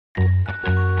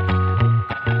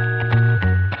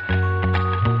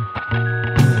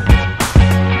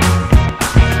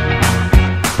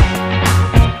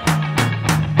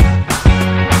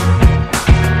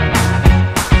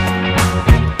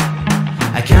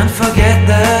forget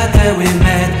the day we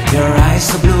met. Your eyes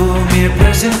so blue, me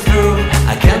piercing through.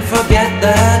 I can't forget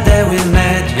the day we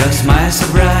met. Your smile so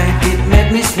bright, it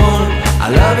made me swoon.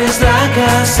 Our love is like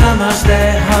a summer's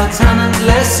day, hot and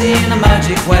endless in a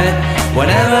magic way.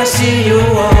 Whenever I see you,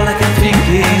 all I can think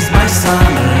is my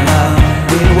summer love.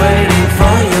 Been waiting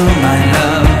for you, my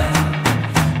love.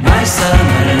 My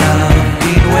summer love.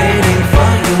 Been waiting for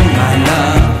you, my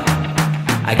love.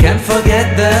 I can't forget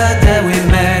the day we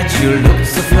met. You looked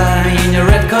so fly in your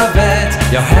red Corvette.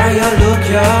 Your hair, your look,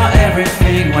 your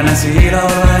everything. When I see it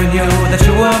all, I knew that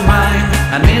you were mine.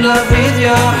 I'm in love with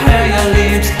your hair, your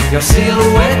lips, your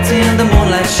silhouette in the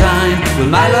moonlight shine. With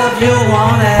my love you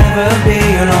won't ever be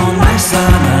alone. My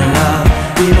summer love,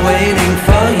 been waiting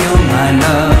for you, my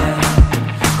love.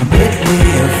 Completely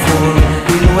a fool,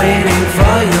 been waiting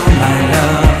for you, my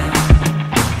love.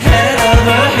 Head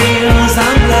over heels,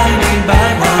 I'm blinded by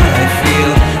what I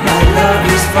feel. My love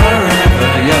is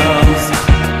forever yours.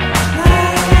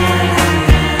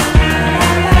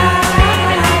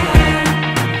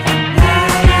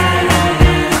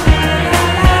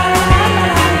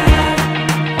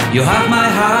 You have my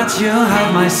heart, you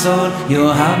have my soul, you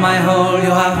have my whole,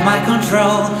 you have my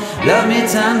control. Love me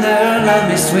tender, love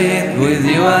me sweet. With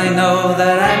you I know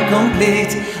that I'm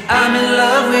complete. I'm in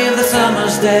love with the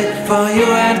summer's day. For you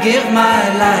I'd give my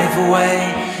life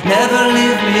away. Never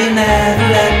leave me, never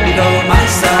let me go. My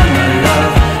summer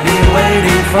love, been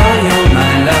waiting for you,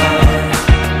 my love.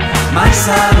 My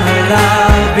summer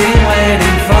love, been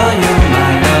waiting for you,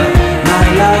 my love. My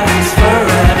love is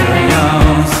forever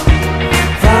yours.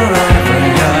 Forever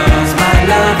yours, my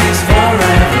love is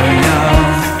forever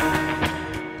yours.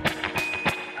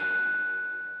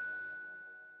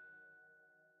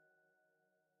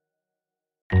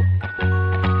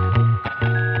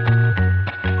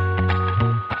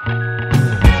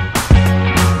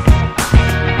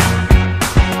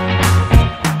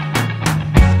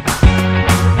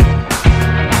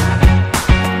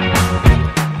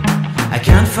 I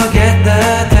can't forget the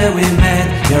day we met.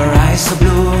 Your eyes so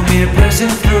blue, me piercing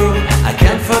through. I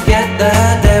can't forget the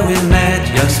day we met.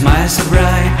 Your smile so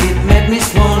bright, it made me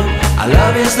swoon. Our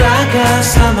love is like a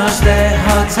summer's day,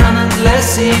 hot and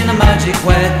endless in a magic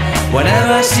way.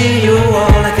 Whenever I see you,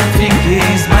 all I can think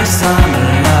is my summer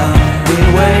love. Been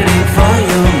waiting for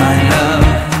you, my love.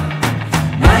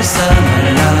 My summer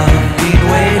love. Been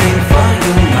waiting for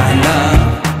you, my love.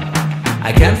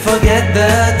 I can't forget the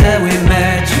day we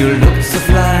met. You looked so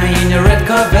fly in your red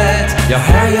Corvette. Your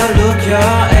hair, your look,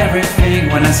 your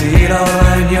everything. When I see it all,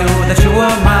 I knew that you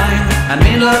were mine. I'm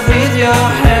in love with your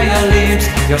hair, your lips,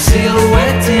 your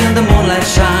silhouette in the moonlight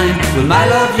shine. With my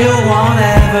love you won't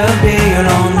ever be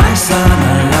alone. My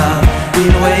summer love,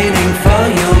 been waiting for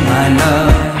you, my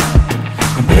love.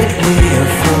 Completely a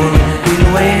fool, been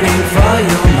waiting for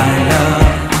you, my love.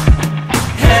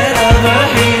 Head over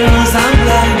heels, I'm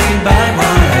blinded by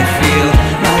what I feel.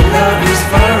 My love is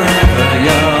forever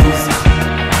yours.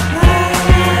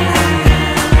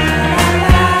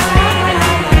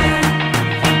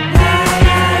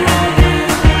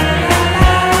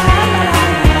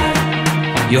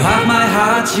 You have my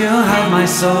heart, you have my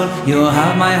soul, you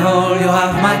have my whole, you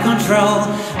have my control.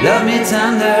 Love me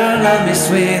tender, love me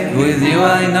sweet. With you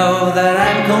I know that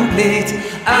I'm complete.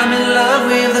 I'm in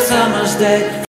love with the summer's day.